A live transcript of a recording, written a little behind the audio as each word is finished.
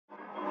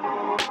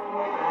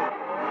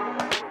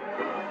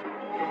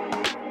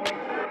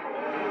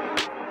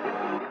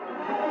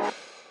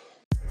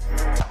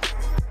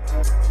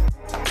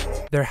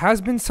There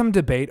has been some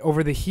debate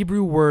over the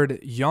Hebrew word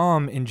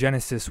yom in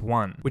Genesis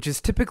 1, which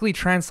is typically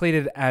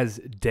translated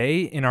as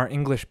day in our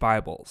English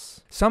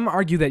Bibles. Some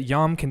argue that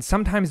yom can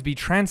sometimes be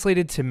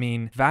translated to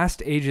mean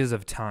vast ages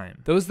of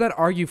time. Those that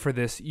argue for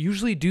this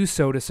usually do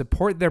so to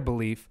support their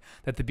belief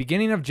that the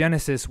beginning of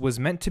Genesis was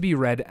meant to be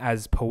read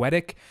as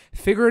poetic,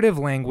 figurative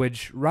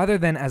language rather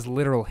than as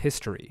literal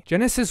history.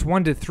 Genesis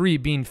 1-3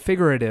 being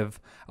figurative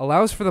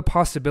allows for the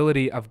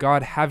possibility of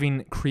God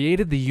having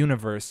created the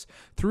universe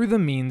through the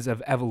means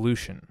of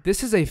evolution.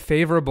 This is a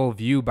favorable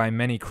view by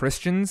many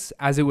Christians,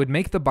 as it would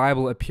make the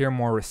Bible appear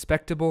more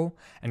respectable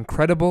and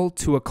credible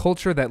to a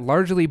culture that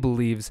largely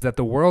believes that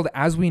the world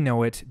as we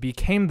know it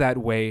became that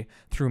way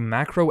through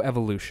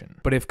macroevolution.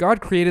 But if God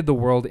created the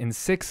world in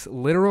 6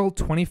 literal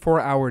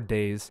 24-hour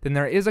days, then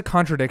there is a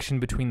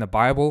contradiction between the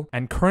Bible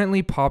and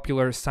currently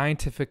popular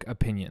scientific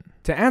opinion.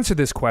 To answer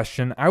this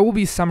question, I will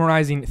be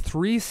summarizing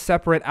 3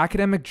 separate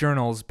academic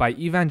journals by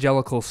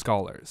evangelical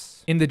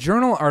scholars. In the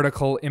journal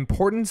article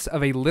Importance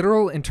of a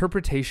Literal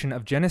Interpretation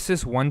of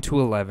Genesis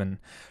 1-11,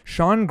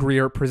 Sean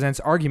Greer presents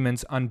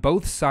arguments on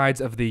both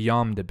sides of the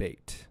yom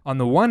debate. On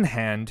the one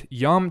hand,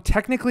 yom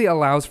technically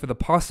allows for the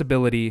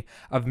possibility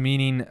of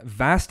meaning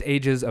vast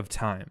ages of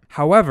time.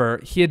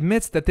 However, he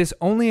admits that this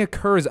only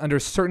occurs under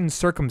certain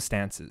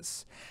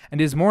circumstances,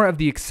 and is more of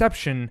the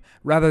exception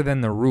rather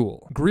than the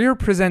rule. Greer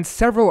presents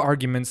several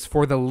arguments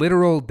for the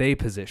literal day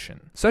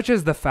position, such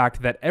as the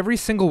fact that every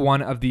single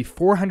one of the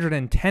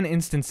 410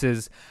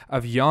 instances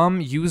of yom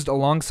used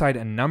alongside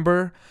a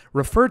number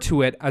refer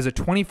to it as a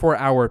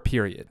 24-hour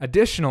period.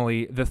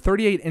 Additionally, the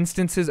 38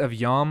 instances of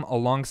yom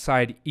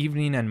alongside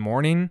evening and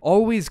morning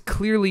always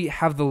clearly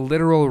have the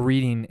literal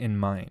reading in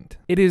mind.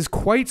 It is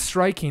quite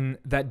striking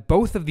that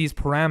both of these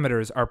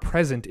parameters are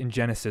present in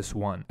Genesis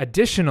 1.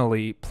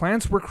 Additionally,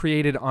 plants were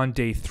created on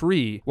day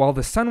 3, while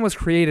the sun was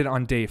created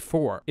on day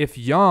 4. If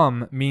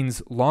yom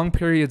means long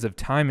periods of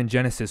time in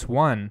Genesis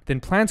 1, then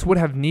plants would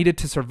have needed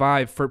to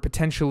survive for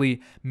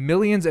potentially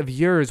millions of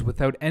years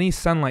without any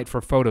sunlight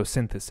for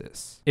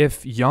photosynthesis.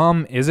 If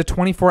yom is a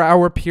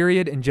 24-hour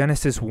period in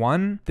Genesis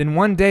 1, then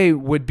one day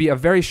would be a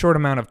very short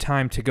amount of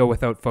time to go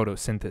without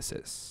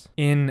photosynthesis.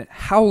 In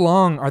How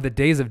Long Are the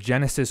Days of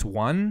Genesis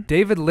 1?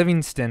 David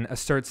Livingston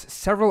asserts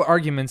several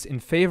arguments in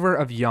favor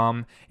of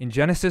yom in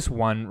Genesis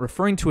 1,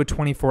 referring to a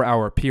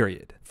 24-hour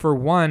period. For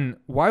one,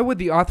 why would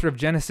the author of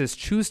Genesis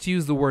choose to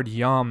use the word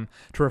yom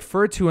to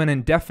refer to an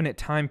indefinite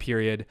time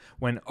period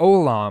when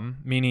olam,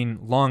 meaning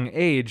long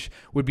age,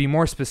 would be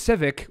more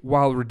specific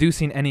while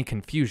reducing any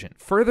confusion?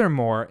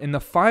 Furthermore, in the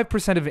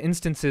 5% of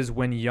instances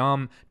when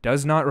yom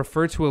does not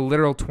refer to a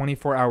literal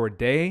 24-hour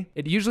day,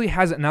 it usually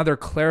has another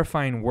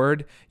clarifying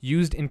word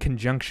used in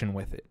conjunction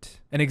with it.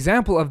 An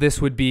example of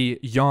this would be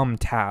yom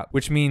tab,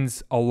 which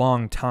means a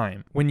long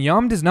time. When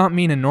yom does not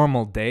mean a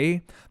normal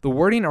day, the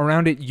wording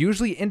around it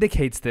usually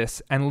indicates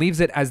this and leaves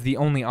it as the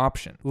only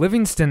option.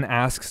 Livingston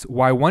asks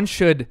why one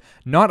should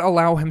not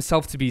allow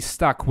himself to be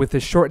stuck with the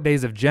short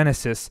days of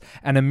Genesis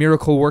and a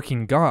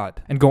miracle-working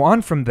God, and go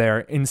on from there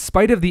in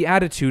spite of the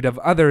attitude of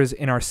others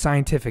in our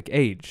scientific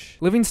age.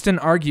 Livingston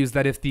argues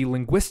that if the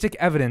linguistic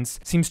evidence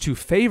seems to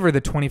favor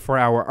the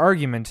 24-hour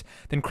argument,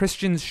 then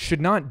Christians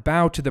should not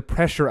bow to the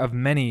pressure of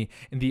many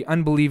in the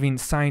unbelieving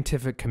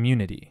scientific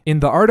community. In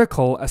the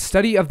article, A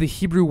Study of the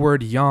Hebrew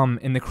Word Yom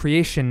in the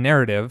Creation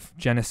Narrative,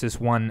 Genesis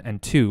 1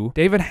 and 2,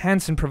 David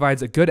Hansen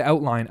provides a good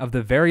outline of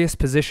the various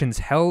positions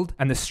held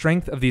and the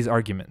strength of these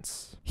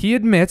arguments. He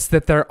admits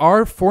that there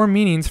are 4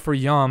 meanings for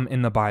yom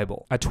in the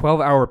Bible: a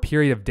 12-hour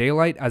period of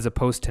daylight as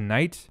opposed to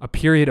night, a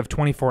period of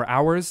 24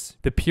 hours,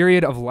 the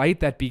period of light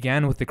that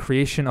began with the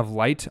creation of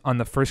light on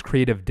the first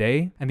creative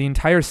day, and the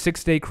entire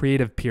 6-day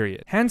creative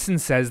period. Hansen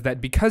says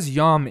that because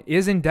yom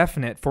is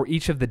indefinite for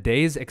each of the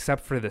days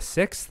except for the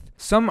 6th,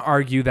 some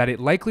argue that it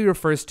likely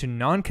refers to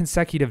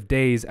non-consecutive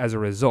days as a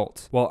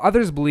result, while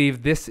others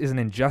believe this is an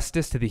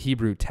injustice to the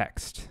Hebrew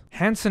text.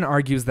 Hansen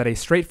argues that a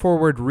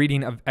straightforward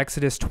reading of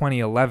Exodus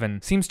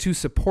 20:11 seems to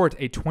support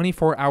a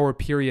 24-hour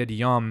period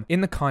yom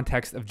in the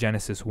context of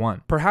Genesis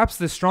 1. Perhaps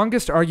the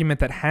strongest argument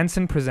that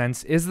Hansen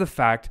presents is the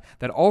fact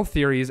that all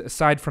theories,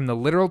 aside from the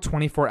literal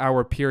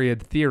 24-hour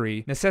period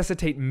theory,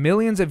 necessitate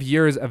millions of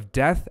years of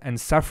death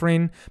and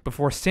suffering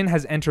before sin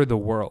has entered the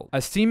world,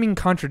 a seeming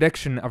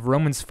contradiction of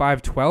Romans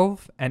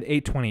 5:12 and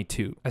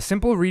 8:22. A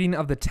simple reading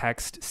of the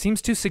text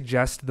seems to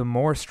suggest the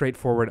more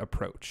straightforward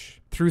approach.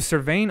 Through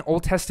surveying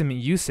Old Testament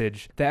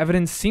usage, the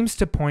evidence seems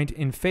to point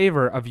in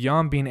favor of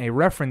yom being a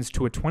reference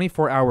to a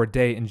 24-hour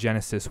day in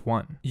Genesis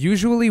 1.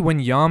 Usually when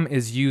yom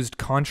is used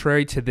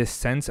contrary to this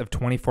sense of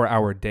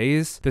 24-hour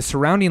days, the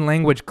surrounding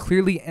language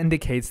clearly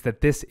indicates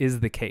that this is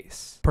the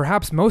case.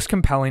 Perhaps most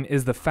compelling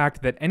is the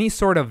fact that any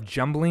sort of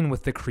jumbling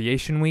with the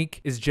creation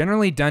week is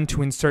generally done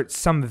to insert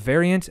some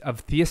variant of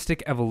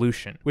theistic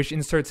evolution, which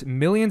inserts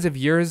millions of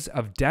years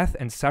of death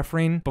and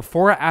suffering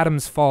before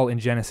Adam's fall in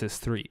Genesis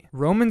 3.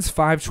 Romans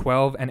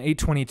 5:12 and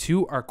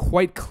 8:22 are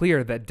quite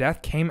clear that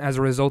death came as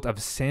a result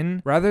of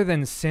sin rather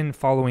than sin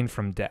following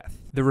from death.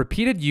 The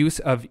repeated use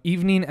of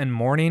evening and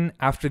morning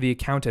after the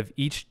account of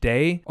each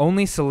day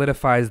only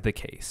solidifies the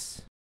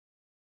case.